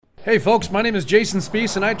Hey folks, my name is Jason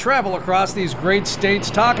Spees and I travel across these great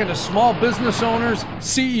states talking to small business owners,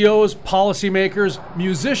 CEOs, policymakers,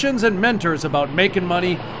 musicians, and mentors about making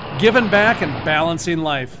money, giving back, and balancing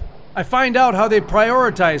life. I find out how they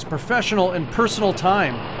prioritize professional and personal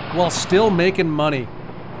time while still making money.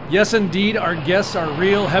 Yes, indeed, our guests are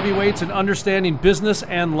real heavyweights in understanding business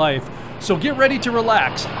and life. So get ready to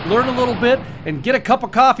relax, learn a little bit, and get a cup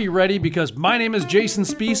of coffee ready because my name is Jason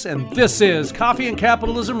Spees and this is Coffee and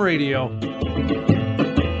Capitalism Radio. Sitting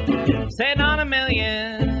on $1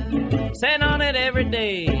 million, sitting on it every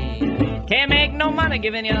day. Can't make no money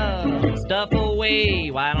giving your stuff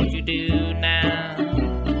away. Why don't you do now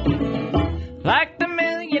like the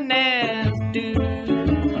millionaires do?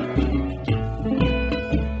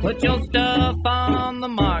 Put your stuff on the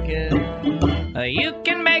market, you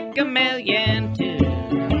can make $1 million too.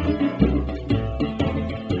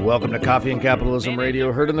 Welcome to Coffee and Capitalism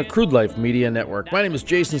Radio, heard on the Crude Life Media Network. My name is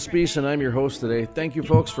Jason Spees and I'm your host today. Thank you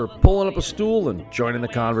folks for pulling up a stool and joining the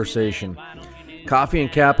conversation. Coffee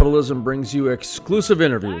and Capitalism brings you exclusive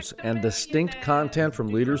interviews and distinct content from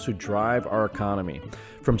leaders who drive our economy.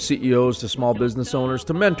 From CEOs to small business owners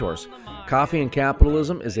to mentors, Coffee and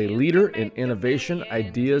Capitalism is a leader in innovation,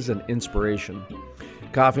 ideas, and inspiration.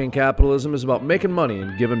 Coffee and Capitalism is about making money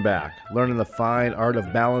and giving back, learning the fine art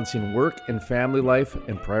of balancing work and family life,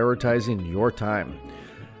 and prioritizing your time.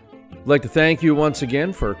 I'd like to thank you once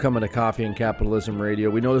again for coming to Coffee and Capitalism Radio.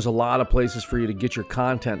 We know there's a lot of places for you to get your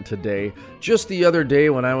content today. Just the other day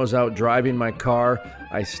when I was out driving my car,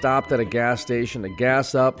 I stopped at a gas station to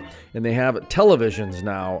gas up, and they have televisions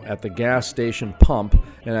now at the gas station pump,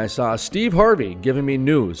 and I saw Steve Harvey giving me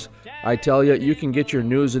news. I tell you, you can get your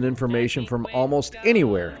news and information from almost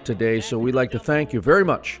anywhere today, so we'd like to thank you very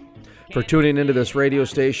much for tuning into this radio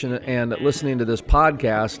station and listening to this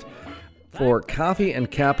podcast for Coffee and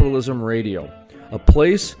Capitalism Radio, a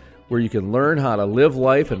place where you can learn how to live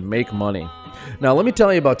life and make money. Now, let me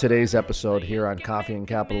tell you about today's episode here on Coffee and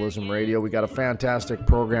Capitalism Radio. We got a fantastic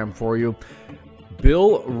program for you.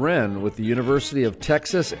 Bill Wren with the University of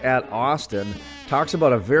Texas at Austin talks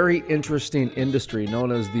about a very interesting industry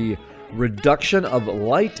known as the reduction of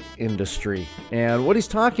light industry. And what he's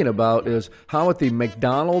talking about is how at the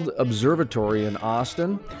McDonald Observatory in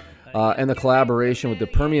Austin and the collaboration with the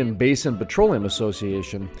Permian Basin Petroleum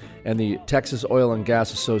Association and the Texas Oil and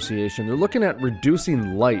Gas Association, they're looking at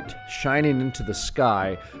reducing light shining into the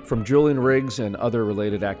sky from drilling rigs and other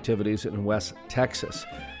related activities in West Texas.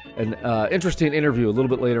 An interesting interview a little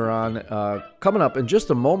bit later on, coming up in just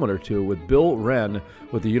a moment or two with Bill Wren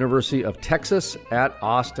with the University of Texas at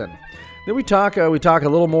Austin. Then we talk a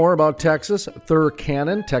little more about Texas,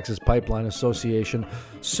 Cannon, Texas Pipeline Association.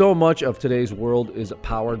 So much of today's world is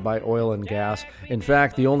powered by oil and gas. In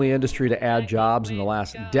fact, the only industry to add jobs in the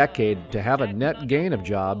last decade to have a net gain of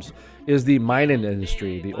jobs is the mining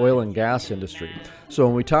industry, the oil and gas industry. So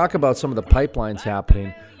when we talk about some of the pipelines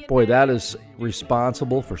happening, boy, that is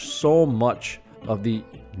responsible for so much of the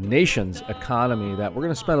nation's economy that we're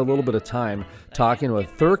going to spend a little bit of time talking with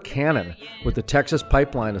Cannon with the Texas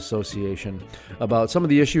Pipeline Association about some of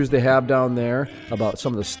the issues they have down there, about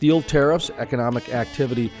some of the steel tariffs, economic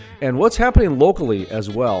activity, and what's happening locally as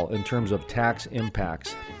well in terms of tax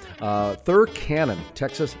impacts. Cannon,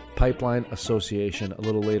 Texas Pipeline Association, a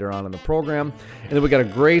little later on in the program. And then we got a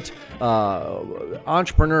great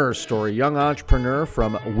entrepreneur story, young entrepreneur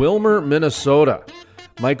from Wilmer, Minnesota.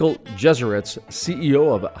 Michael Jeseritz,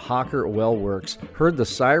 CEO of Hawker Well Works, heard the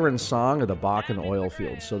siren song of the Bakken oil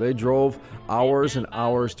fields. So they drove hours and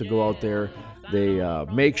hours to go out there. They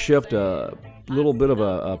makeshift a little bit of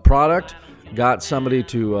a product, got somebody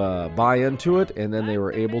to buy into it, and then they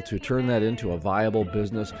were able to turn that into a viable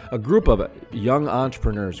business. A group of young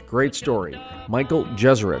entrepreneurs. Great story. Michael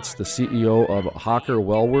Jeseritz, the CEO of Hawker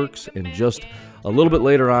Well Works, and just a little bit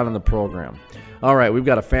later on in the program. All right, we've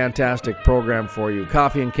got a fantastic program for you.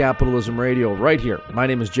 Coffee and Capitalism Radio right here. My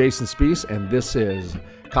name is Jason Spees, and this is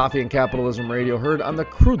Coffee and Capitalism Radio, heard on the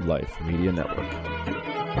Crude Life Media Network.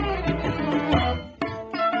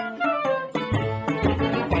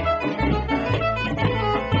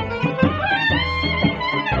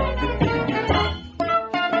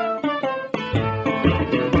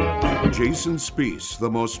 Jason Spees, the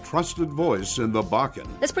most trusted voice in the Bakken.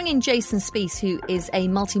 Let's bring in Jason Spees, who is a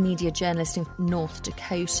multimedia journalist in North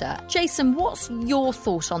Dakota. Jason, what's your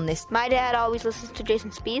thought on this? My dad always listens to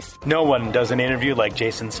Jason Spees. No one does an interview like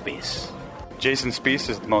Jason Spees. Jason Spees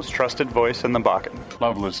is the most trusted voice in the Bakken.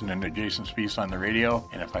 Love listening to Jason Spees on the radio,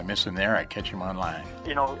 and if I miss him there, I catch him online.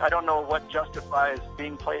 You know, I don't know what justifies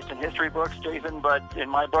being placed in history books, Jason, but in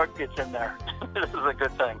my book, it's in there. This is a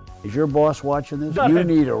good thing. Is your boss watching this? You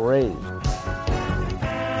need a raise.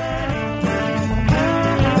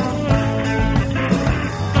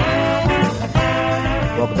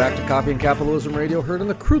 Coffee and Capitalism Radio, heard on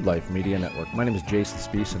the Crude Life Media Network. My name is Jason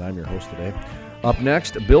Spees, and I'm your host today. Up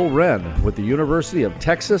next, Bill Wren with the University of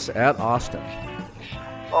Texas at Austin.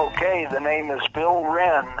 Okay, the name is Bill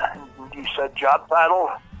Wren. You said job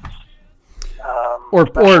title? Where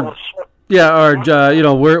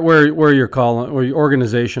you're calling, or your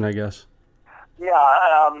organization, I guess.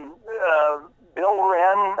 Yeah, Bill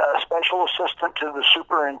Wren, Special Assistant to the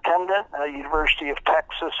Superintendent, University of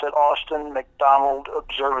Texas at Austin McDonald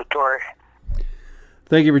Observatory.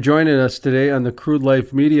 Thank you for joining us today on the Crude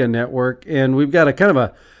Life Media Network. And we've got a kind of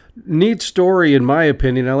a neat story, in my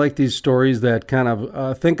opinion. I like these stories that kind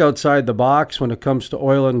of think outside the box when it comes to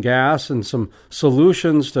oil and gas and some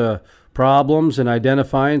solutions to problems and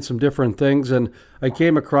identifying some different things. And I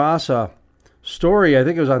came across a story, I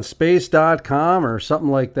think it was on space.com or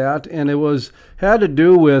something like that, and it had to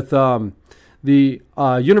do with the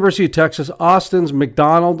University of Texas Austin's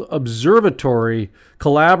McDonald Observatory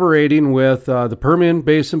collaborating with the Permian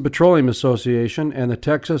Basin Petroleum Association and the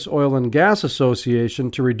Texas Oil and Gas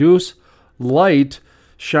Association to reduce light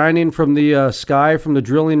shining from the sky from the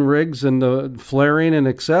drilling rigs and the flaring and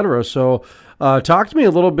et cetera. So talk to me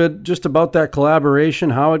a little bit just about that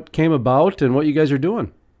collaboration, how it came about, and what you guys are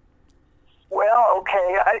doing. Well,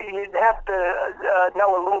 okay, you'd have to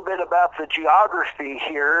know a little bit about the geography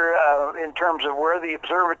here in terms of where the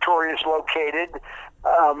observatory is located.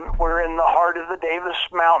 We're in the heart of the Davis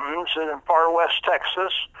Mountains in far west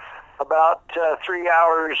Texas, about 3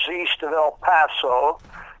 hours east of El Paso,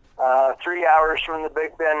 3 hours from the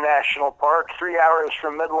Big Bend National Park, 3 hours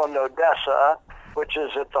from Midland, Odessa, which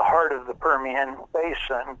is at the heart of the Permian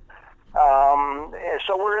Basin.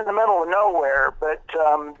 So we're in the middle of nowhere, but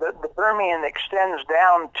the Permian extends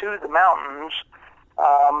down to the mountains,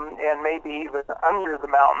 and maybe even under the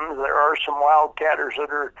mountains. There are some wildcatters that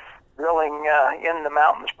are drilling in the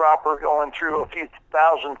mountains proper, going through a few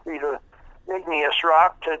thousand feet of igneous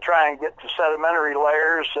rock to try and get to sedimentary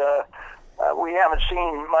layers. We haven't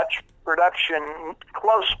seen much production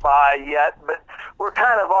close by yet, but we're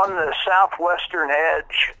kind of on the southwestern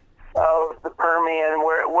edge of the Permian,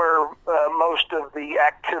 where most of the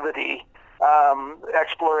activity,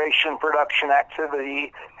 exploration, production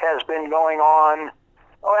activity, has been going on.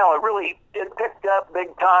 Well, it picked up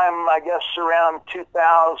big time, I guess, around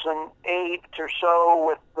 2008 or so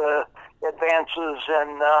with the advances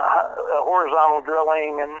in horizontal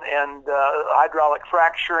drilling and hydraulic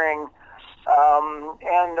fracturing.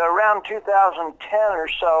 And around 2010 or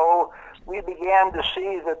so, we began to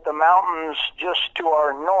see that the mountains just to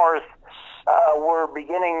our north were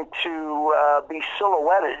beginning to be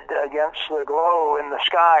silhouetted against the glow in the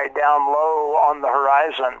sky down low on the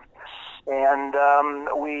horizon. And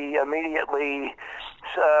we immediately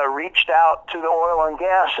reached out to the oil and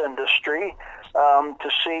gas industry to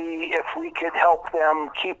see if we could help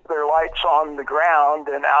them keep their lights on the ground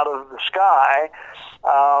and out of the sky.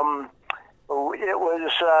 It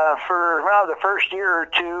was for around the first year or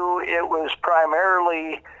two, it was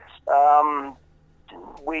primarily,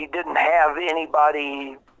 we didn't have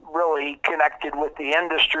anybody really connected with the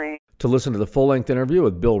industry. To listen to the full-length interview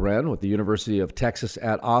with Bill Wren with the University of Texas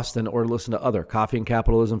at Austin, or listen to other Coffee and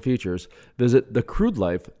Capitalism features, visit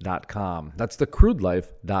thecrudelife.com. That's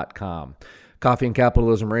thecrudelife.com. Coffee and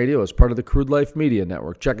Capitalism Radio is part of the Crude Life Media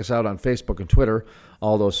Network. Check us out on Facebook and Twitter.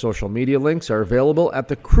 All those social media links are available at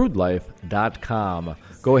thecrudelife.com.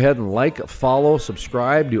 Go ahead and like, follow,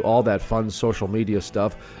 subscribe, do all that fun social media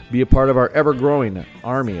stuff. Be a part of our ever-growing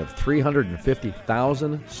army of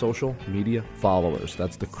 350,000 social media followers.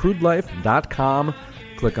 That's thecrudelife.com.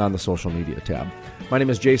 Click on the social media tab. My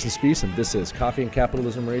name is Jason Spees, and this is Coffee and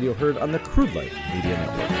Capitalism Radio, heard on the Crude Life Media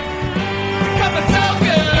Network.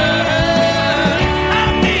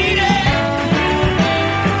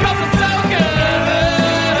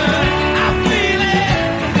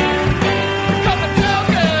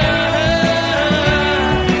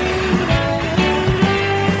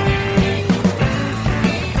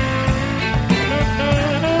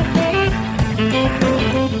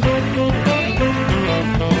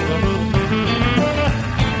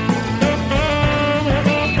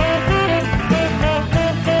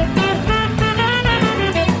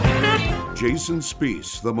 Jason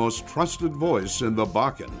Spees, the most trusted voice in the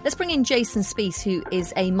Bakken. Let's bring in Jason Spees, who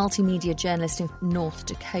is a multimedia journalist in North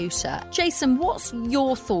Dakota. Jason, what's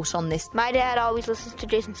your thought on this? My dad always listens to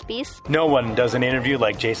Jason Spees. No one does an interview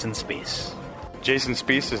like Jason Spees. Jason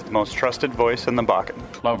Spees is the most trusted voice in the Bakken.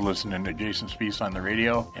 Love listening to Jason Spees on the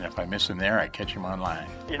radio, and if I miss him there, I catch him online.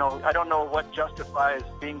 You know, I don't know what justifies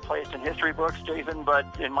being placed in history books, Jason,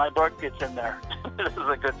 but in my book, it's in there. This is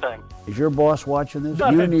a good thing. Is your boss watching this?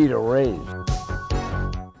 You need a raise.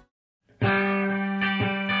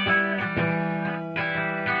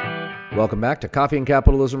 Welcome back to Coffee and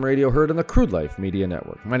Capitalism Radio, heard on the Crude Life Media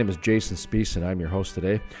Network. My name is Jason Spees, and I'm your host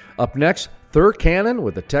today. Up next, Thur Cannon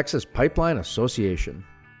with the Texas Pipeline Association.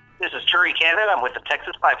 This is Turi Cannon. I'm with the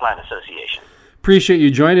Texas Pipeline Association. Appreciate you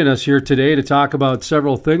joining us here today to talk about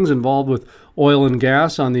several things involved with oil and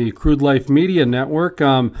gas on the Crude Life Media Network.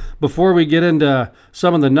 Before we get into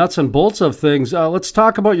some of the nuts and bolts of things, let's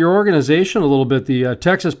talk about your organization a little bit, the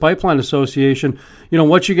Texas Pipeline Association. You know,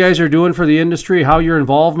 what you guys are doing for the industry, how your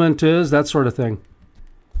involvement is, that sort of thing.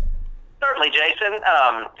 Certainly, Jason.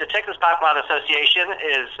 The Texas Pipeline Association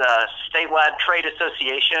is a statewide trade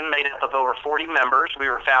association made up of over 40 members. We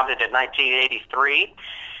were founded in 1983.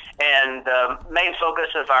 And the main focus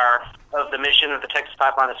of the mission of the Texas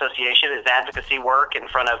Pipeline Association is advocacy work in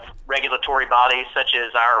front of regulatory bodies such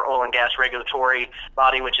as our oil and gas regulatory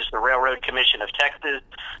body, which is the Railroad Commission of Texas,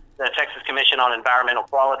 the Texas Commission on Environmental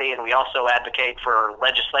Quality, and we also advocate for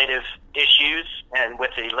legislative issues and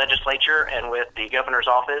with the legislature and with the governor's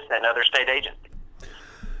office and other state agencies.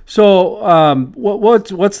 So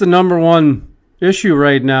what's the number one issue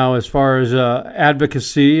right now as far as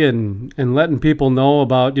advocacy and letting people know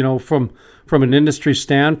about, you know, from an industry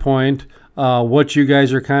standpoint, what you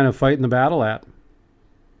guys are kind of fighting the battle at?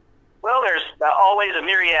 Well, there's always a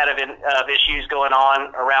myriad of issues going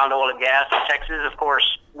on around oil and gas. In Texas, of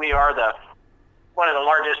course, we are one of the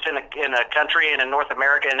largest in the country and in North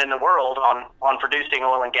America and in the world on producing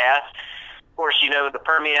oil and gas. Of course, you know, the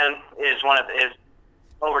Permian is one of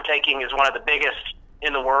the biggest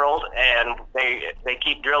in the world, and they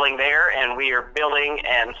keep drilling there, and we are building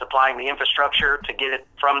and supplying the infrastructure to get it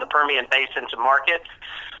from the Permian Basin to market.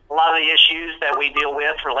 A lot of the issues that we deal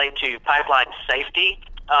with relate to pipeline safety.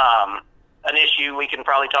 An issue we can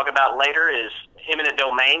probably talk about later is eminent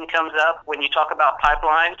domain comes up when you talk about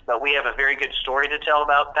pipelines, but we have a very good story to tell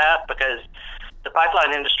about that because the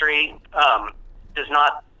pipeline industry does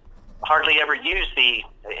not hardly ever uses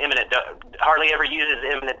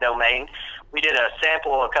eminent domain. We did a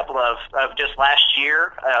sample of just last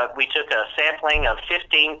year. We took a sampling of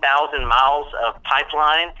 15,000 miles of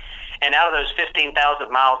pipeline, and out of those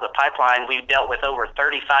 15,000 miles of pipeline, we dealt with over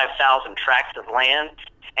 35,000 tracts of land,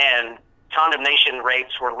 and condemnation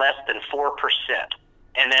rates were less than 4%.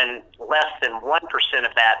 And then less than 1%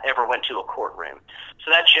 of that ever went to a courtroom.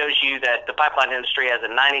 So that shows you that the pipeline industry has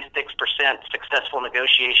a 96% successful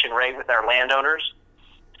negotiation rate with our landowners.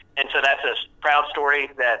 And so that's a proud story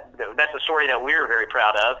that's a story that we're very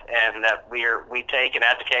proud of, and that we take and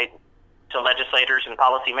advocate to legislators and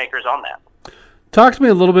policymakers on that. Talk to me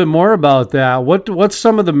a little bit more about that. What's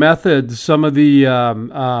some of the methods, some of the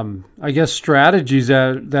I guess strategies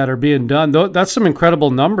that are being done? That's some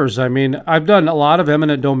incredible numbers. I mean, I've done a lot of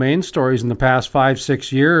eminent domain stories in the past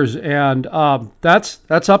 5-6 years, and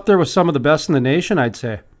that's up there with some of the best in the nation, I'd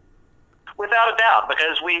say. Without a doubt,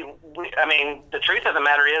 because I mean, the truth of the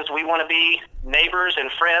matter is we want to be neighbors and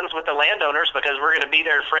friends with the landowners because we're going to be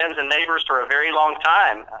their friends and neighbors for a very long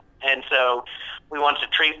time. And so we want to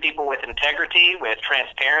treat people with integrity, with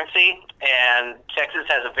transparency, and Texas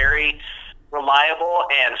has a very reliable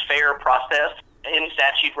and fair process in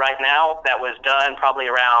statute right now that was done probably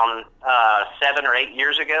around 7 or 8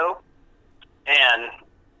 years ago. And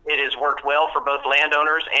it has worked well for both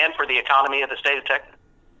landowners and for the economy of the state of Texas.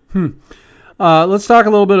 Let's talk a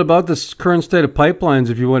little bit about this current state of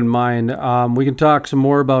pipelines, if you wouldn't mind. We can talk some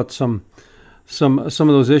more about some of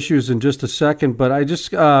those issues in just a second. But I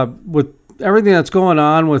just, with everything that's going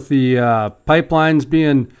on with the pipelines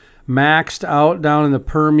being maxed out down in the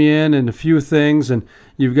Permian and a few things, and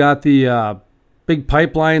you've got the big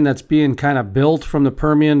pipeline that's being kind of built from the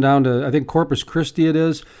Permian down to, I think, Corpus Christi it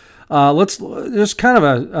is. Let's just kind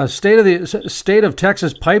of a state of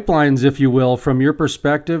Texas pipelines, if you will, from your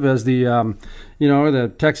perspective as the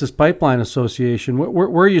the Texas Pipeline Association. Where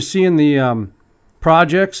are you seeing the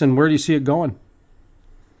projects, and where do you see it going?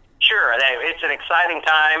 Sure, it's an exciting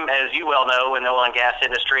time, as you well know, in the oil and gas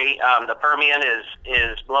industry. The Permian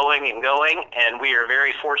is blowing and going, and we are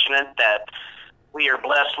very fortunate that we are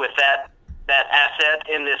blessed with that asset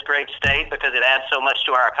in this great state because it adds so much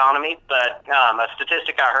to our economy. But a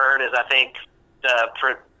statistic I heard is I think the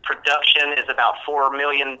production is about 4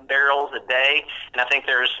 million barrels a day, and I think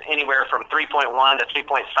there's anywhere from 3.1 to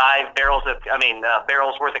 3.5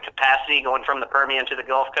 barrels worth of capacity going from the Permian to the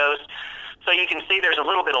Gulf Coast. So you can see there's a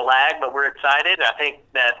little bit of lag, but we're excited. I think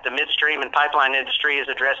that the midstream and pipeline industry is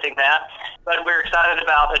addressing that, but we're excited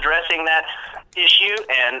about addressing that issue,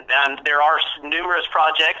 and there are numerous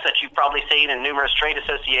projects that you've probably seen in numerous trade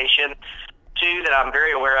associations too that I'm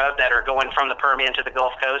very aware of that are going from the Permian to the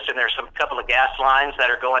Gulf Coast, and there's a couple of gas lines that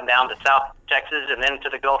are going down to South Texas and then to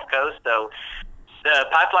the Gulf Coast. So the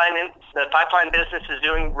pipeline business is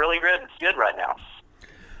doing really good right now.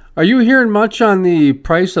 Are you hearing much on the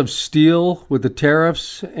price of steel with the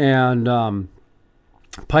tariffs and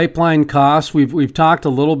pipeline costs? We've talked a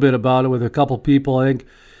little bit about it with a couple people. I think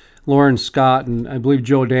Lauren Scott and I believe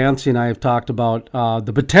Joe Dancy and I have talked about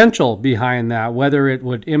the potential behind that, whether it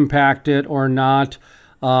would impact it or not.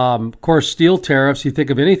 Of course, steel tariffs. You think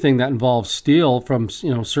of anything that involves steel, from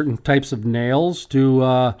certain types of nails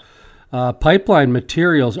to pipeline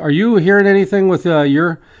materials. Are you hearing anything with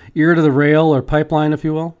your ear to the rail or pipeline, if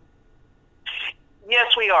you will? Yes,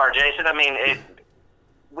 we are, Jason. I mean,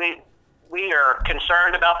 we are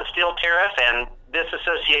concerned about the steel tariff, and this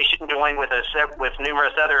association joined with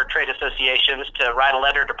numerous other trade associations to write a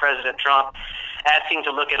letter to President Trump asking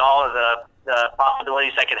to look at all of the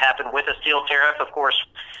possibilities that could happen with a steel tariff. Of course,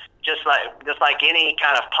 just like any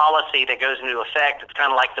kind of policy that goes into effect, it's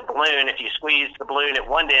kind of like the balloon. If you squeeze the balloon at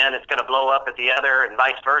one end, it's going to blow up at the other, and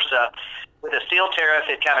vice versa. With a steel tariff,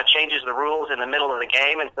 it kind of changes the rules in the middle of the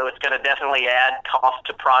game, and so it's going to definitely add cost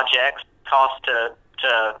to projects, cost to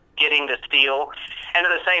getting the steel. And at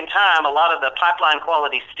the same time, a lot of the pipeline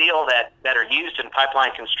quality steel that are used in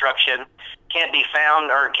pipeline construction can't be found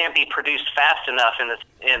or can't be produced fast enough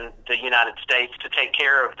in the United States to take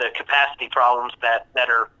care of the capacity problems that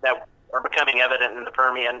are becoming evident in the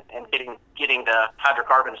Permian and getting the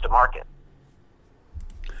hydrocarbons to market.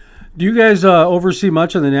 Do you guys oversee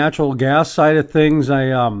much of the natural gas side of things?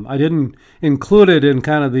 I didn't include it in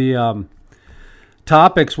kind of the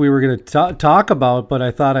topics we were going to talk about, but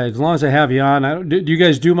I thought as long as I have you on, do you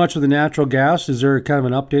guys do much of the natural gas? Is there kind of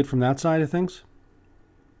an update from that side of things?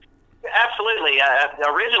 Absolutely.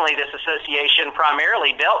 Originally, this association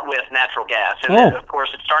primarily dealt with natural gas. And then, of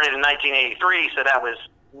course, it started in 1983, so that was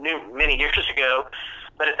many years ago.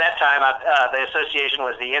 But at that time, the association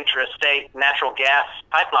was the Intrastate Natural Gas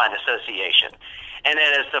Pipeline Association. And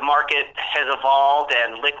then as the market has evolved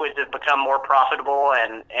and liquids have become more profitable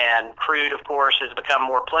and crude, of course, has become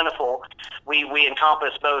more plentiful, we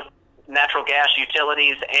encompass both natural gas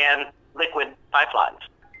utilities and liquid pipelines.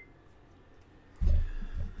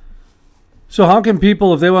 So how can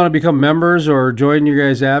people, if they want to become members or join your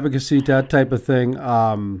guys' advocacy, that type of thing,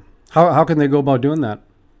 how can they go about doing that?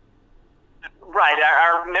 Right.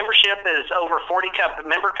 Our membership is over 40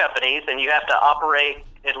 member companies, and you have to operate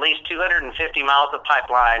at least 250 miles of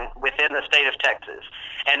pipeline within the state of Texas.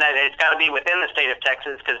 And that it's got to be within the state of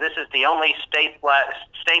Texas because this is the only state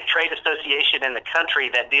trade association in the country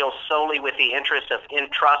that deals solely with the interests of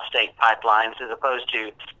intrastate pipelines as opposed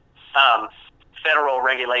to federal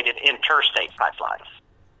regulated interstate pipelines.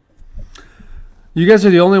 You guys are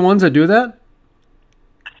the only ones that do that?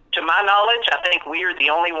 To my knowledge, I think we are the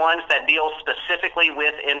only ones that deal specifically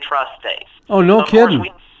with intrastate. Oh, no kidding.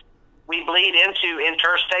 Course, we bleed into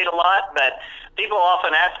interstate a lot, but people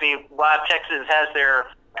often ask me why Texas has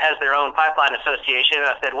their own pipeline association. And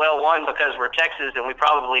I said, well, one, because we're Texas and we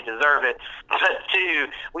probably deserve it. But two,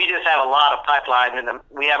 we just have a lot of pipeline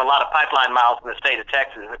we have a lot of pipeline miles in the state of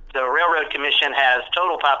Texas. The Railroad Commission has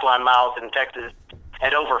total pipeline miles in Texas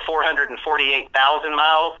at over 448,000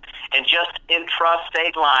 miles, and just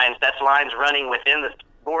intrastate lines, that's lines running within the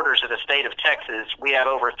borders of the state of Texas, we have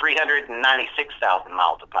over 396,000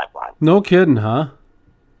 miles of pipeline. No kidding, huh?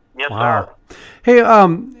 Yes, wow. sir. Hey,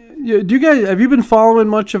 do you guys have you been following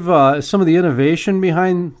much of some of the innovation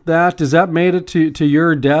behind that? Has that made it to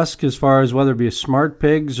your desk as far as whether it be smart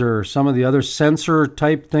pigs or some of the other sensor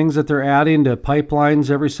type things that they're adding to pipelines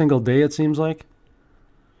every single day? It seems like.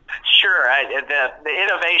 Sure. The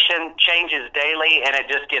innovation changes daily, and it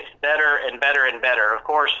just gets better and better and better. Of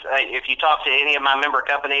course, if you talk to any of my member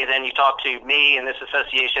companies and you talk to me in this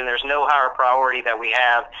association, there's no higher priority that we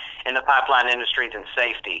have in the pipeline industry than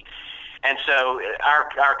safety. And so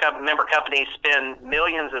our member companies spend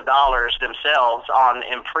millions of dollars themselves on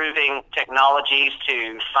improving technologies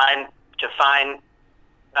to find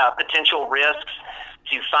potential risks,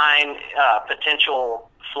 to find potential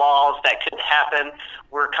flaws that could happen.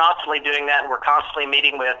 We're constantly doing that, and we're constantly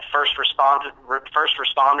meeting with first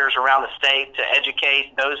responders around the state to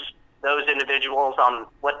educate those individuals on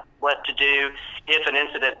what to do if an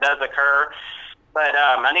incident does occur. But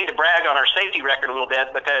I need to brag on our safety record a little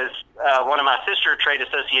bit because one of my sister trade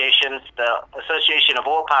associations, the Association of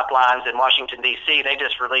Oil Pipelines in Washington, D.C., they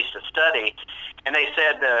just released a study, and they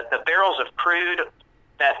said the barrels of crude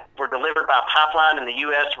that were delivered by pipeline in the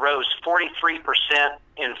U.S. rose 43%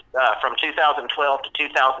 from 2012 to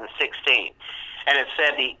 2016. And it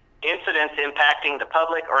said the incidents impacting the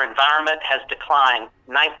public or environment has declined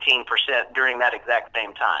 19% during that exact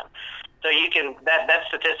same time. So that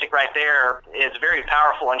statistic right there is very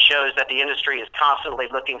powerful and shows that the industry is constantly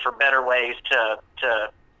looking for better ways to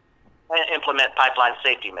implement pipeline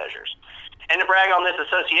safety measures. And to brag on this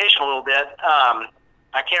association a little bit,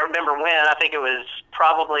 I can't remember when, I think it was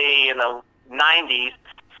probably in the 90s,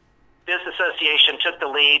 this association took the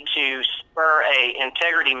lead to spur a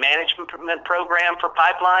integrity management program for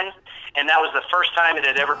pipelines, and that was the first time it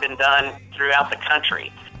had ever been done throughout the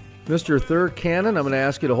country. Mr. Thur Cannon, I'm going to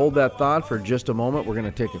ask you to hold that thought for just a moment. We're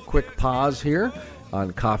going to take a quick pause here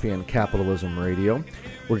on Coffee and Capitalism Radio.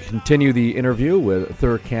 We're going to continue the interview with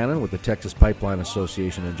Thur Cannon with the Texas Pipeline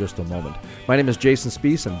Association in just a moment. My name is Jason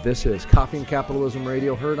Spees, and this is Coffee and Capitalism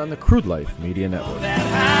Radio, heard on the Crude Life Media Network.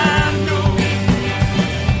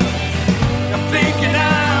 I'm thinking,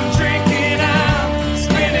 I'm drinking, I'm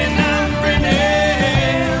spinning, I'm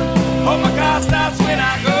grinning. Hope my car stops when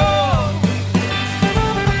I go.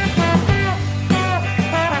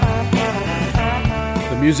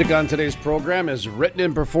 The music on today's program is written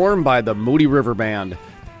and performed by the Moody River Band.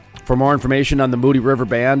 For more information on the Moody River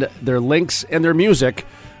Band, their links, and their music,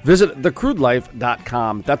 visit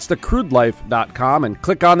thecrudelife.com. That's thecrudelife.com, and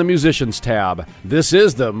click on the Musicians tab. This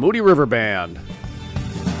is the Moody River Band.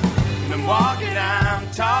 I'm walking, I'm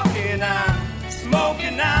talking, I'm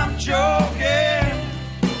smoking, I'm joking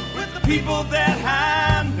with the people that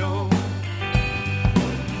I know.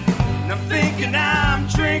 And I'm thinking, I'm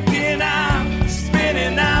drinking, I'm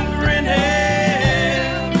spinning, I'm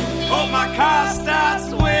grinning. Hope my car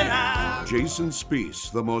starts when I... Jason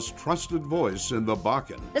Spees, the most trusted voice in the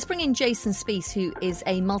Bakken. Let's bring in Jason Spees, who is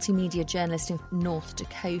a multimedia journalist in North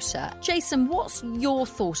Dakota. Jason, what's your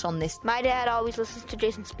thought on this? My dad always listens to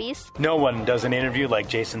Jason Spees. No one does an interview like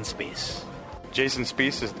Jason Spees. Jason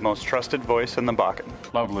Spees is the most trusted voice in the Bakken.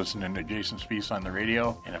 Love listening to Jason Spees on the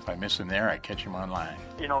radio, and if I miss him there, I catch him online.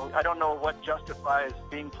 You know, I don't know what justifies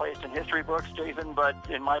being placed in history books, Jason, but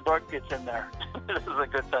in my book, it's in there. This is a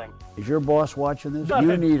good thing. Is your boss watching this?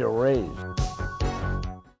 You need a raise.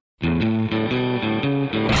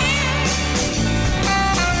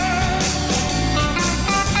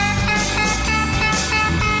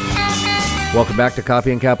 Welcome back to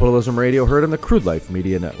Coffee and Capitalism Radio, heard on the Crude Life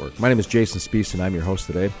Media Network. My name is Jason Spees, and I'm your host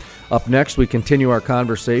today. Up next, we continue our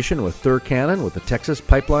conversation with Thur Cannon with the Texas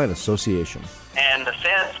Pipeline Association. And the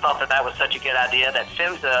feds thought that was such a good idea that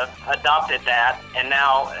PHMSA adopted that and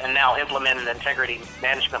now implemented an integrity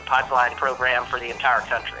management pipeline program for the entire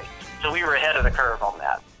country. So we were ahead of the curve on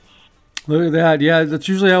that. Look at that. Yeah, that's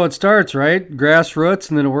usually how it starts, right? Grassroots,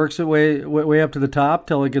 and then it works its way up to the top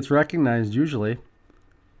till it gets recognized, usually.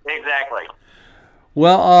 Exactly.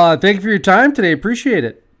 Well, thank you for your time today. Appreciate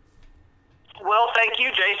it. Well, thank you,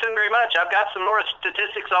 Jason, very much. I've got some more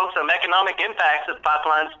statistics on some economic impacts of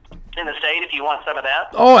pipelines in the state if you want some of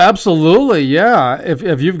that. Oh, absolutely. Yeah.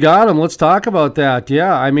 If you've got them, let's talk about that.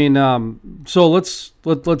 Yeah. I mean, so let's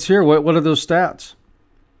hear what are those stats?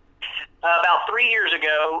 About 3 years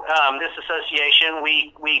ago, this association,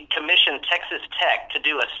 we commissioned Texas Tech to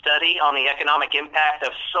do a study on the economic impact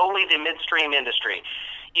of solely the midstream industry.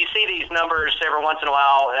 You see these numbers every once in a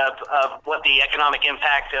while of what the economic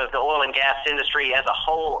impact of the oil and gas industry as a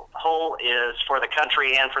whole is for the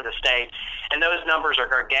country and for the state, and those numbers are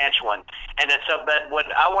gargantuan. But what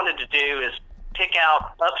I wanted to do is pick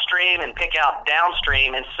out upstream and pick out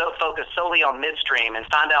downstream, and so focus solely on midstream and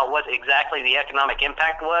find out what exactly the economic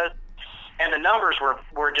impact was. And the numbers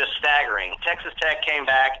were just staggering. Texas Tech came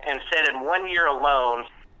back and said in 1 year alone,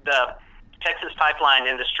 the Texas pipeline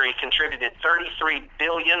industry contributed $33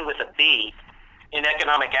 billion with a B in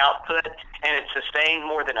economic output, and it sustained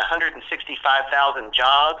more than 165,000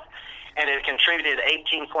 jobs, and it contributed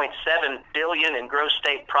 $18.7 billion in gross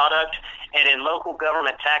state product, and in local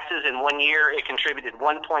government taxes in 1 year, it contributed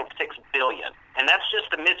 $1.6 billion. And that's just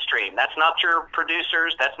the midstream. That's not your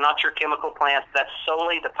producers. That's not your chemical plants. That's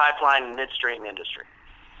solely the pipeline and midstream industry.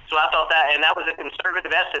 So I thought that, and that was a conservative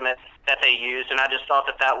estimate that they used, and I just thought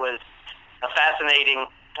that was a fascinating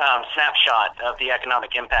snapshot of the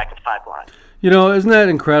economic impact of pipelines. You know, isn't that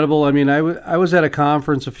incredible? I mean, I was at a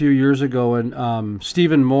conference a few years ago, and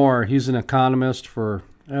Stephen Moore, he's an economist for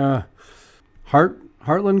Heartland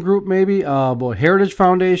Group, maybe? Heritage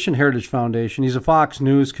Foundation. He's a Fox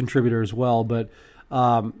News contributor as well, but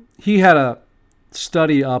he had a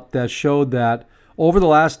study up that showed that over the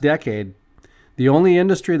last decade, the only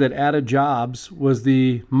industry that added jobs was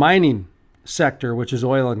the mining sector, which is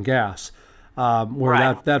oil and gas. Where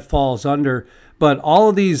right. that falls under. But all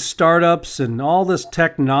of these startups and all this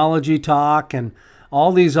technology talk and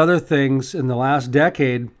all these other things in the last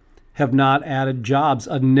decade have not added jobs,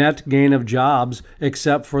 a net gain of jobs,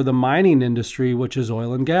 except for the mining industry, which is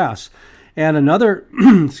oil and gas. And another,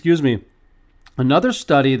 Another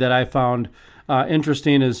study that I found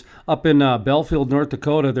interesting is up in Belfield, North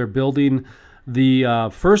Dakota. They're building the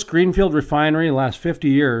first greenfield refinery in the last 50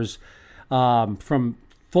 years, from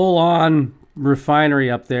full-on refinery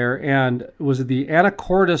up there. And it was the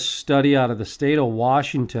Anacortes study out of the state of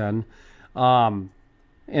Washington. And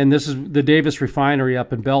this is the Davis refinery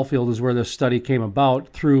up in Belfield is where this study came about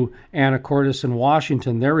through Anacortes in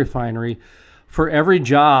Washington, their refinery. For every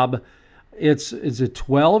job, is it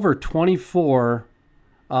 12 or 24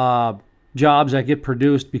 jobs that get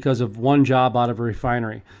produced because of one job out of a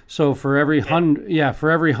refinery. So for every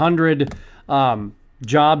 100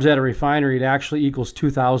 jobs at a refinery, it actually equals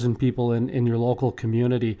 2,000 people in your local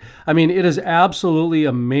community. I mean, it is absolutely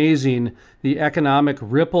amazing the economic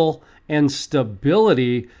ripple and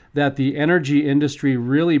stability that the energy industry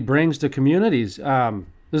really brings to communities.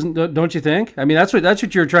 Don't you think? I mean, that's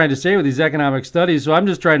what you're trying to say with these economic studies. So I'm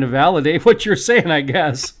just trying to validate what you're saying, I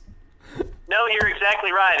guess. No, you're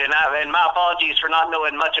exactly right, and my apologies for not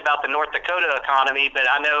knowing much about the North Dakota economy, but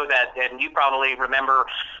I know that, and you probably remember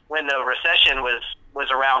when the recession was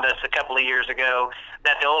around us a couple of years ago,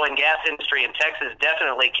 that the oil and gas industry in Texas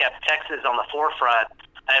definitely kept Texas on the forefront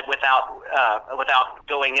without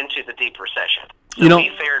going into the deep recession. So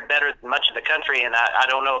we fared better than much of the country, and I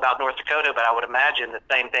don't know about North Dakota, but I would imagine the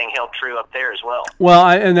same thing held true up there as well. Well,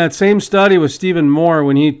 in that same study with Stephen Moore,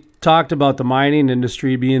 when he talked about the mining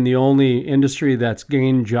industry being the only industry that's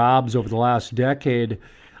gained jobs over the last decade,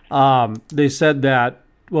 they said that,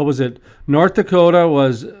 North Dakota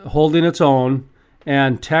was holding its own,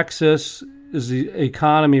 and Texas, the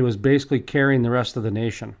economy was basically carrying the rest of the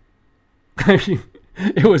nation.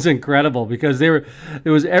 It was incredible because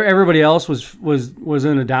everybody else was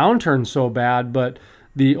in a downturn so bad, but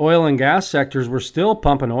the oil and gas sectors were still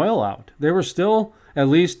pumping oil out. They were still, at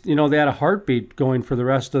least, they had a heartbeat going for the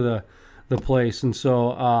rest of the place. And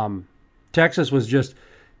so Texas was just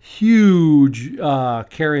huge,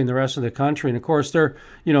 carrying the rest of the country. And of course, they're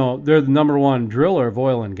the number one driller of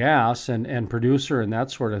oil and gas and producer and that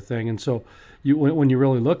sort of thing. And so when you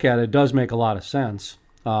really look at it, it does make a lot of sense.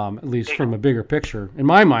 At least from a bigger picture. In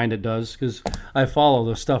my mind, it does, because I follow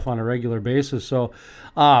this stuff on a regular basis. So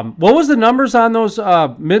what was the numbers on those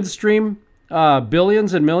midstream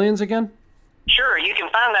billions and millions again? Sure. You can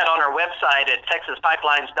find that on our website at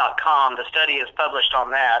texaspipelines.com. The study is published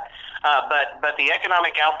on that. But the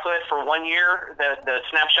economic output for 1 year, the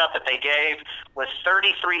snapshot that they gave was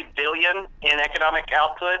 $33 billion in economic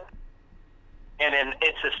output, and then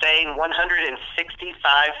it sustained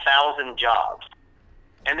 165,000 jobs.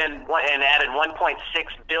 And then added $1.6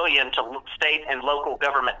 billion to state and local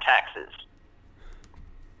government taxes.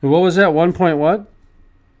 And what was that? $1.6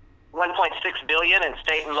 billion in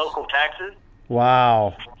state and local taxes.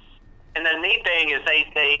 Wow. And the neat thing is they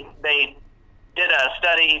did a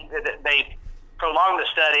study. They prolonged the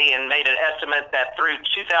study and made an estimate that through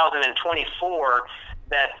 2024.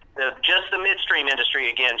 That just the midstream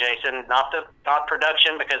industry again, Jason, not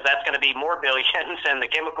production, because that's going to be more billions, and the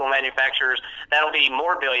chemical manufacturers, that'll be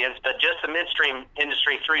more billions, but just the midstream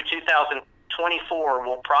industry through 2024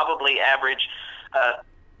 will probably average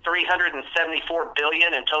 $374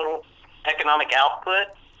 billion in total economic output,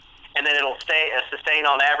 and then it'll sustain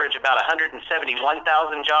on average about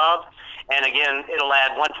 171,000 jobs, and again, it'll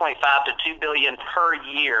add 1.5 to 2 billion per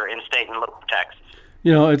year in state and local taxes.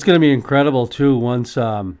 It's going to be incredible, too, once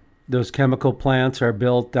those chemical plants are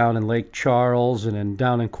built down in Lake Charles and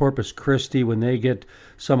down in Corpus Christi, when they get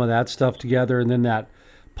some of that stuff together. And then that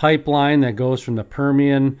pipeline that goes from the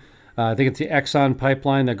Permian, I think it's the Exxon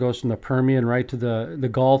pipeline that goes from the Permian right to the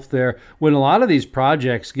Gulf there. When a lot of these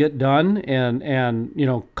projects get done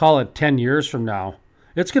and call it 10 years from now,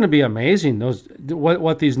 it's going to be amazing,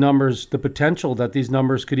 what these numbers, the potential that these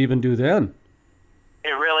numbers could even do then. It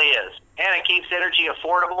really is. And it keeps energy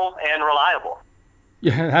affordable and reliable.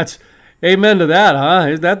 Yeah, that's amen to that, huh?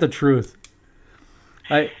 Is that the truth?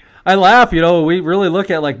 I laugh, we really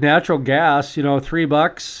look at like natural gas,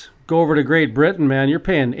 $3, go over to Great Britain, man, you're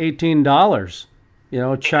paying $18.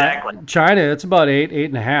 Exactly. China, it's about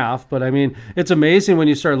 $8.5. But I mean, it's amazing when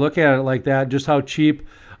you start looking at it like that, just how cheap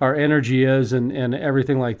our energy is and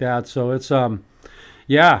everything like that. So it's I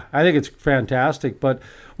think it's fantastic. But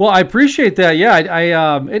well, I appreciate that.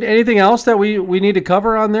 Yeah, anything else that we need to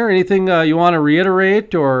cover on there? Anything you want to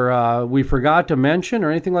reiterate or we forgot to mention or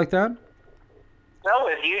anything like that? No,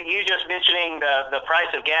 if you just mentioning the price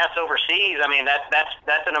of gas overseas, I mean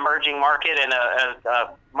that's an emerging market, and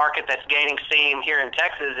a market that's gaining steam here in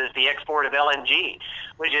Texas is the export of LNG,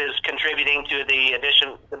 which is contributing to the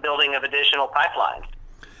building of additional pipelines.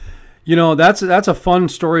 That's a fun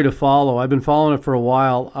story to follow. I've been following it for a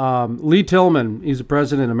while. Lee Tillman, he's the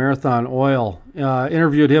president of Marathon Oil,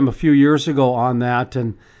 interviewed him a few years ago on that,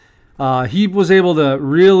 and he was able to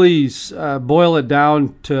really boil it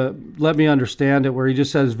down to let me understand it, where he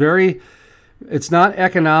just says it's not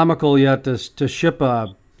economical yet to ship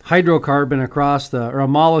a hydrocarbon or a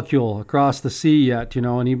molecule across the sea yet,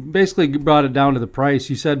 and he basically brought it down to the price.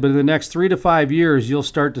 He said, but in the next 3 to 5 years, you'll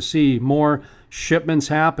start to see more shipments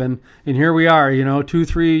happen. And here we are,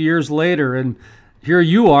 2-3 years later, and here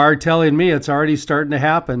you are telling me it's already starting to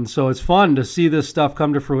happen. So it's fun to see this stuff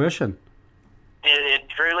come to fruition. It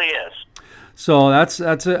truly is. So that's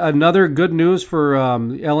another good news for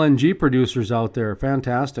LNG producers out there.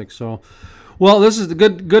 Fantastic. So, well, this is the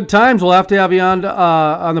good times. We'll have to have you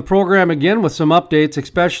on the program again with some updates,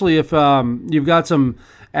 especially if you've got some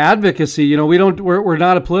advocacy. We're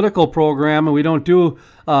not a political program, and we don't do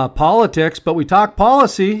politics, but we talk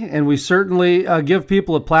policy, and we certainly give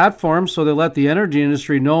people a platform so they let the energy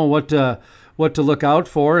industry know what to look out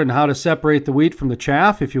for and how to separate the wheat from the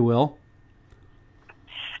chaff, if you will.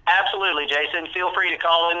 Absolutely, Jason. Feel free to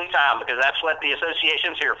call anytime, because that's what the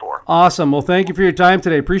association's here for. Awesome. Well, thank you for your time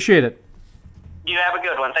today. Appreciate it. You have a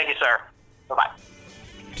good one. Thank you, sir. Bye-bye.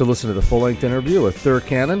 To listen to the full-length interview with Thur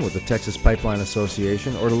Cannon with the Texas Pipeline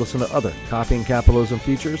Association, or to listen to other Coffee and Capitalism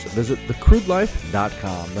features, visit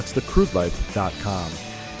thecrudelife.com. That's thecrudelife.com.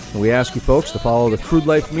 And we ask you folks to follow the Crude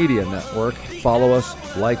Life Media Network. Follow us,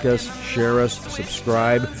 like us, share us,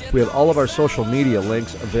 subscribe. We have all of our social media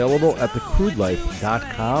links available at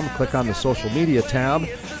thecrudelife.com. Click on the social media tab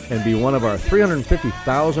and be one of our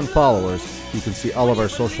 350,000 followers. You can see all of our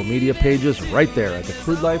social media pages right there at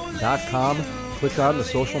thecrudelife.com. Click on the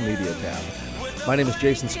social media tab. My name is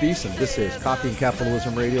Jason Spees, and this is Coffee and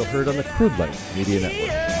Capitalism Radio, heard on the Crude Life Media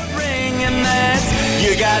Network.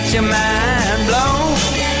 You got your mind blown.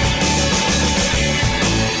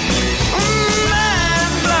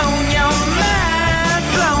 Mind blown, your mind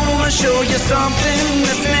blown. I'll show you something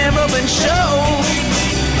that's never been shown.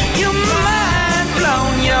 Your mind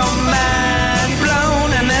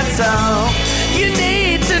blown, and that's all you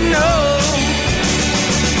need to know.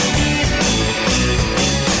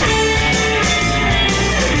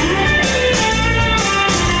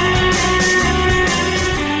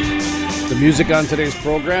 The music on today's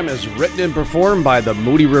program is written and performed by the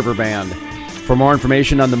Moody River Band. For more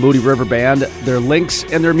information on the Moody River Band, their links,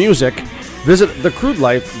 and their music, visit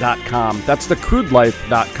thecrudelife.com. That's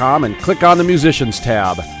thecrudelife.com, and click on the Musicians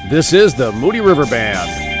tab. This is the Moody River Band.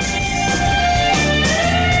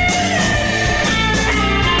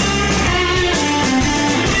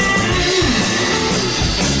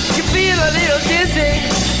 You feel a little dizzy.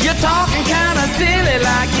 You're talking kind of silly,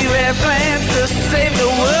 like you have plans to save the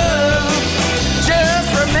world. Just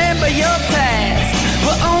remember your task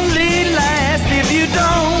will only last if you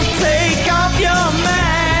don't take off your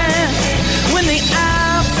mask. When the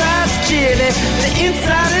outside's chilly, the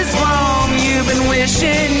inside is warm. You've been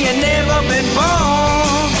wishing you never been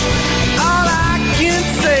born. All I can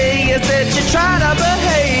say is that you try to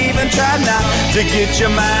behave and try not to get your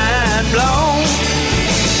mind blown.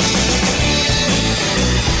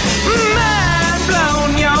 Mind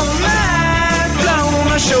blown, your mind blown.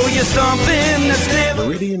 I'll show you something that's never.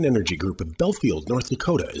 Meridian Energy Group of Belfield, North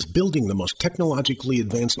Dakota is building the most technologically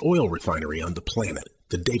advanced oil refinery on the planet,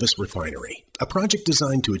 the Davis Refinery. A project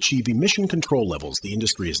designed to achieve emission control levels the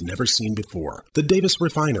industry has never seen before. The Davis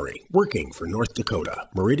Refinery, working for North Dakota.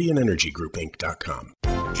 MeridianEnergyGroupInc.com.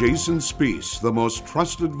 Jason Spees, the most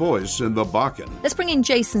trusted voice in the Bakken. Let's bring in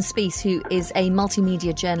Jason Spees, who is a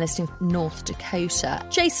multimedia journalist in North Dakota.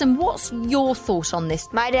 Jason, what's your thought on this?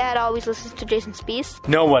 My dad always listens to Jason Spees.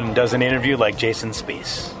 No one does an interview like Jason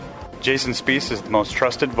Spees. Jason Spees is the most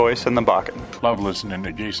trusted voice in the Bakken. Love listening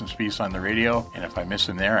to Jason Spees on the radio, and if I miss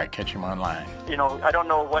him there, I catch him online. I don't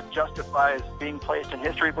know what justifies being placed in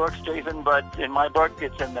history books, Jason, but in my book,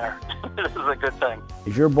 it's in there. This is a good thing.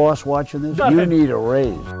 Is your boss watching this? You need a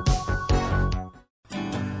raise.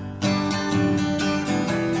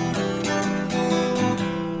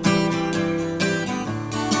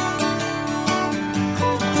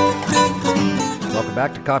 Welcome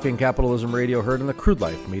back to Coffee and Capitalism Radio, heard on the Crude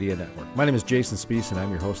Life Media Network. My name is Jason Spees, and I'm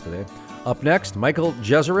your host today. Up next, Michael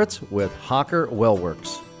Jesuritz with Hawker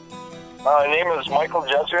Wellworks. My name is Michael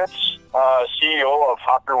Jesuritz, CEO of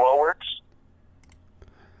Hawker Wellworks.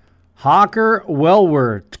 Hawker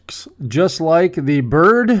Wellworks, just like the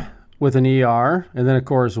bird with an ER, and then, of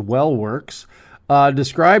course, Wellworks.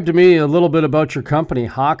 Describe to me a little bit about your company,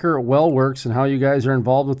 Hawker Wellworks, and how you guys are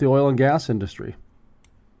involved with the oil and gas industry.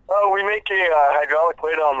 We make a hydraulic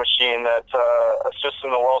laydown machine that assists in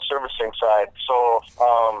the well servicing side. So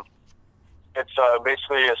It's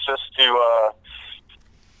basically assists to,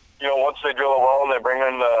 once they drill a well and they bring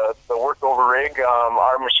in the workover rig,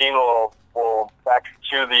 our machine will back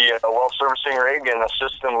to the well servicing rig and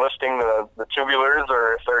assist in lifting the tubulars,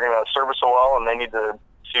 or if they're going to service a well and they need to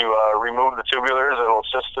remove the tubulars, it'll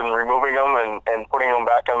assist in removing them and putting them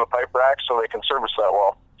back on the pipe rack so they can service that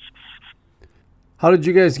well. How did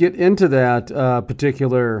you guys get into that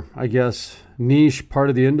particular, I guess, niche part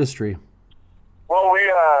of the industry? Well, we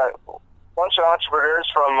a bunch of entrepreneurs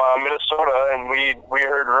from Minnesota, and we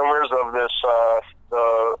heard rumors of this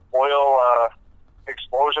the oil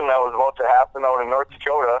explosion that was about to happen out in North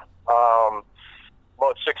Dakota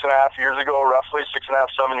about 6.5 years ago, roughly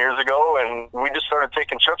 6.5, 7 years ago, and we just started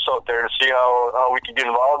taking trips out there to see how we could get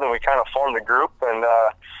involved, and we kind of formed a group and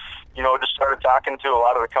just started talking to a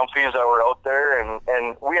lot of the companies that were out there, and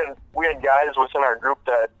we had guys within our group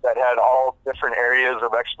that had all different areas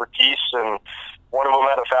of expertise, and one of them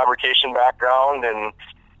had a fabrication background, and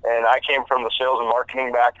I came from the sales and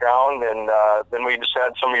marketing background, and then we just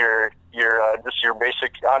had some of your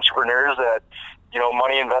basic entrepreneurs that,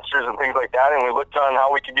 money investors and things like that, and we looked on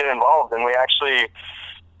how we could get involved, and we actually,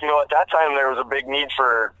 at that time there was a big need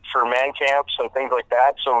for man camps and things like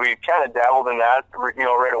that, so we kind of dabbled in that,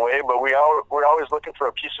 right away, but we're always looking for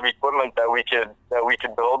a piece of equipment that we could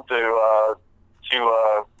build to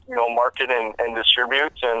market and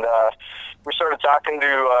distribute, and we started talking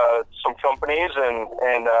to some companies, and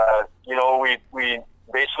we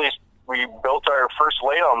basically built our first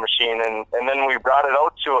laydown machine, and then we brought it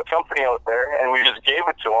out to a company out there, and we just gave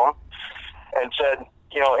it to them and said,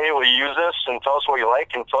 hey, will you use this, and tell us what you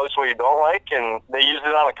like and tell us what you don't like, and they used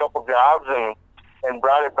it on a couple jobs and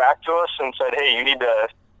brought it back to us and said, hey, you need to,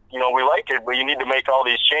 we like it, but you need to make all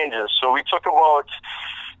these changes. So we took it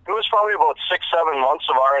was probably about 6-7 months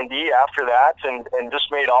of R&D after that, and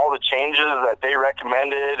just made all the changes that they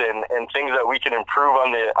recommended and things that we could improve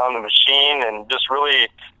on the machine, and just really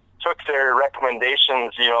took their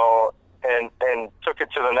recommendations, and took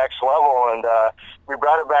it to the next level. And we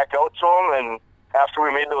brought it back out to them, and after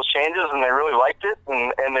we made those changes, and they really liked it,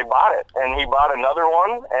 and they bought it. And he bought another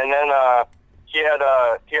one, and then he had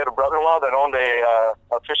a brother-in-law that owned a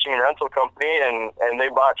fishing and rental company, and they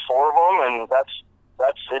bought 4 of them, and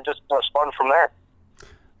it just spun from there.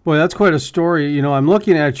 Boy, that's quite a story. I'm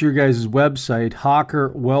looking at your guys' website,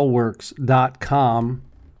 hawkerwellworks.com,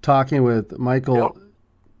 talking with Michael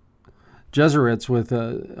Jeseritz with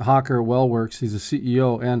Hawker Wellworks. He's a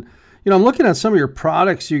CEO. And, I'm looking at some of your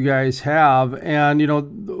products you guys have, and,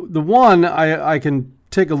 the one, I can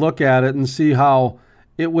take a look at it and see how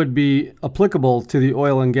it would be applicable to the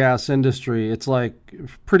oil and gas industry. It's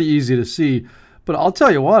pretty easy to see. But I'll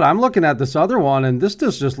tell you what, I'm looking at this other one, and this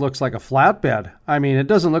just looks like a flatbed. I mean, it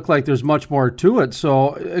doesn't look like there's much more to it.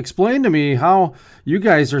 So explain to me how you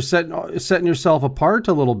guys are setting yourself apart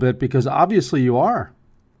a little bit, because obviously you are.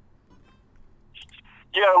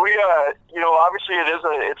 Yeah, we obviously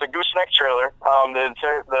it's a gooseneck trailer.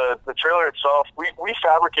 The trailer itself, we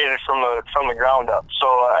fabricated from the ground up. So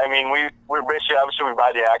I mean, we're basically, obviously we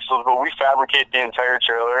buy the axles, but we fabricate the entire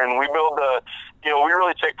trailer, and we build we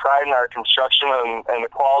really take pride in our construction and the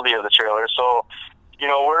quality of the trailer. So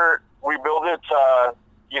we build it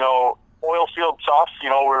oil field tough.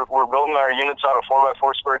 We're building our units out of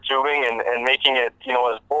 4x4 square tubing and making it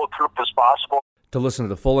as bulletproof as possible. To listen to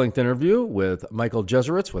the full-length interview with Michael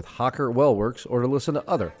Jeseritz with Hawker Wellworks, or to listen to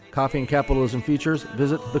other Coffee and Capitalism features,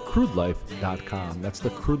 visit thecrudelife.com. That's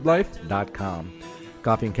thecrudelife.com.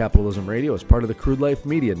 Coffee and Capitalism Radio is part of the Crude Life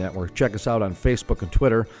Media Network. Check us out on Facebook and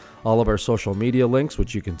Twitter. All of our social media links,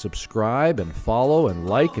 which you can subscribe and follow and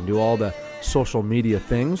like and do all the social media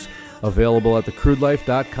things, available at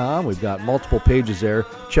thecrudelife.com. We've got multiple pages there.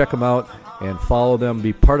 Check them out and follow them.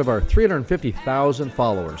 Be part of our 350,000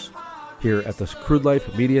 followers here at the Crude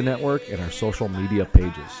Life Media Network and our social media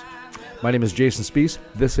pages. My name is Jason Spees.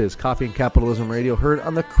 This is Coffee and Capitalism Radio, heard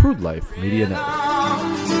on the Crude Life Media Network.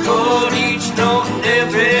 Hold each note and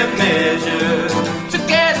every measure.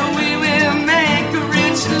 Together we will make a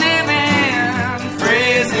rich living.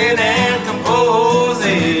 Phrasing and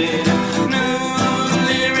composing new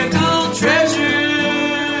lyrical treasures.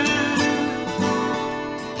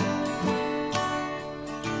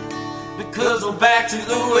 Because we're back to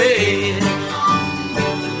the way.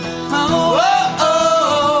 Oh, oh,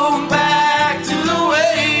 oh, back to the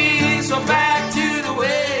way. So back to the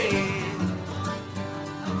way.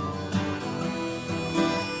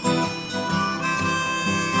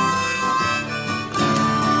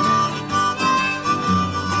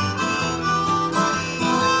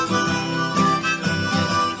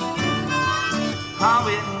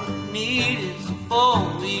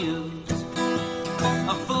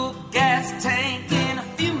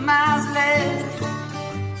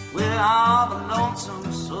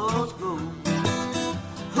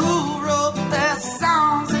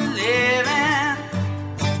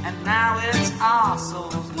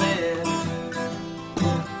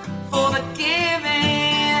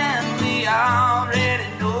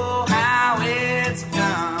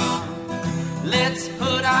 Let's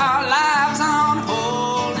put our lives on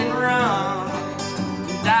hold and run,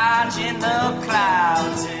 dodging the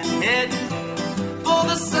clouds and heading for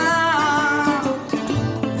the sun.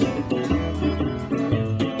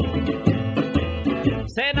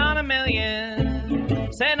 Sitting on a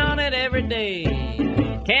million, sitting on it every day.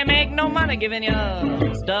 Can't make no money giving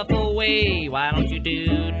your stuff away. Why don't you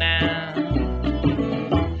do now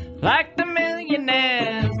like the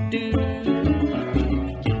millionaires do?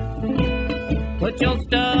 Put your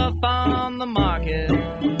stuff on the market.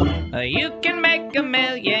 You can make $1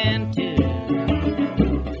 million too.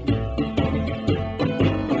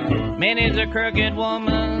 Minnie's a crooked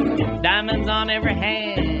woman, diamonds on every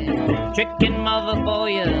hand, tricking mother for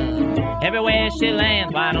you everywhere she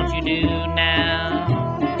lands. Why don't you do now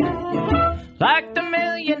like the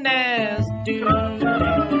millionaires do?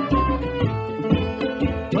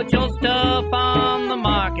 Put your stuff on the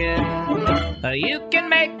market. You can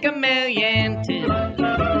make $1 million too.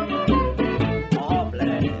 Oh,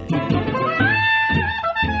 bless.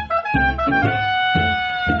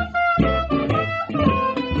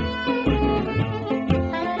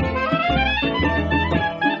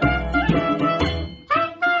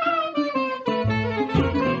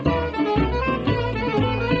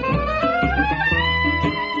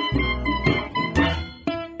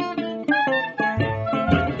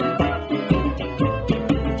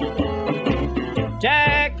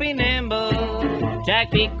 Jack be nimble,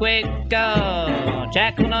 Jack be quick,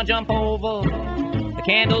 Jack will not jump over the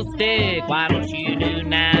candlestick. Why don't you do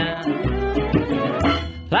now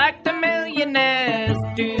like the millionaires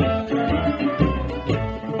do?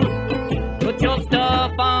 Put your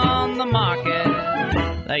stuff on the market.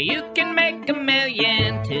 You can make $1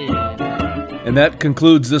 million too. And that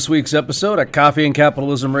concludes this week's episode of Coffee and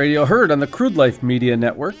Capitalism Radio, heard on the Crude Life Media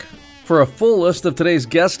Network. For a full list of today's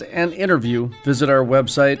guest and interview, visit our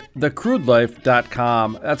website,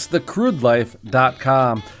 thecrudelife.com. That's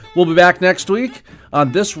thecrudelife.com. We'll be back next week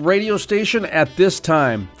on this radio station at this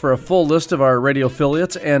time. For a full list of our radio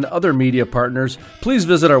affiliates and other media partners, please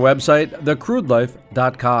visit our website,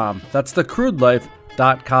 thecrudelife.com. That's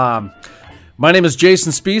thecrudelife.com. My name is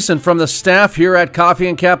Jason Spees, and from the staff here at Coffee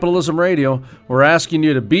and Capitalism Radio, we're asking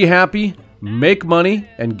you to be happy, make money,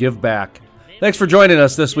 and give back. Thanks for joining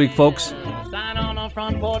us this week, folks. Sign on a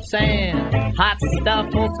front porch saying hot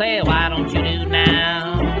stuff for sale. Why don't you do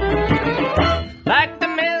now like the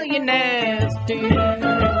millionaires do?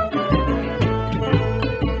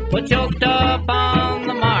 Put your stuff on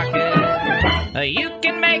the market. You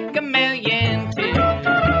can make $1 million too.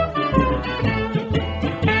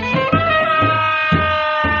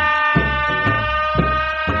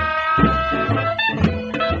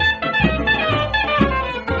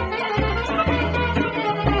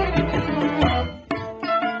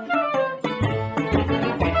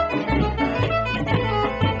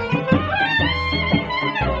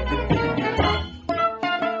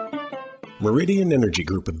 Meridian Energy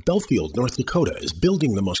Group of Belfield, North Dakota is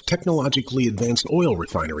building the most technologically advanced oil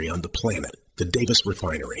refinery on the planet, the Davis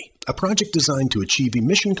Refinery, a project designed to achieve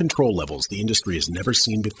emission control levels the industry has never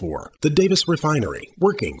seen before. The Davis Refinery,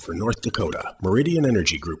 working for North Dakota.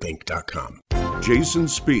 MeridianEnergyGroupInc.com. Jason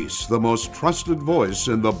Spees, the most trusted voice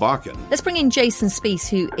in the Bakken. Let's bring in Jason Spees,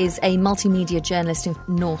 who is a multimedia journalist in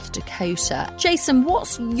North Dakota. Jason,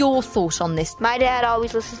 what's your thought on this? My dad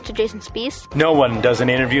always listens to Jason Spees. No one does an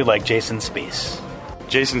interview like Jason Spees.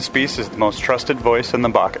 Jason Spees is the most trusted voice in the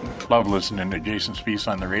Bakken. Love listening to Jason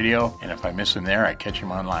Spees on the radio, and if I miss him there, I catch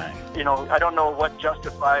him online. You know, I don't know what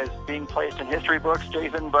justifies being placed in history books,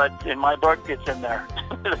 Jason, but in my book, it's in there.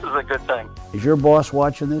 This is a good thing. Is your boss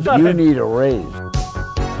watching this? You need a raise.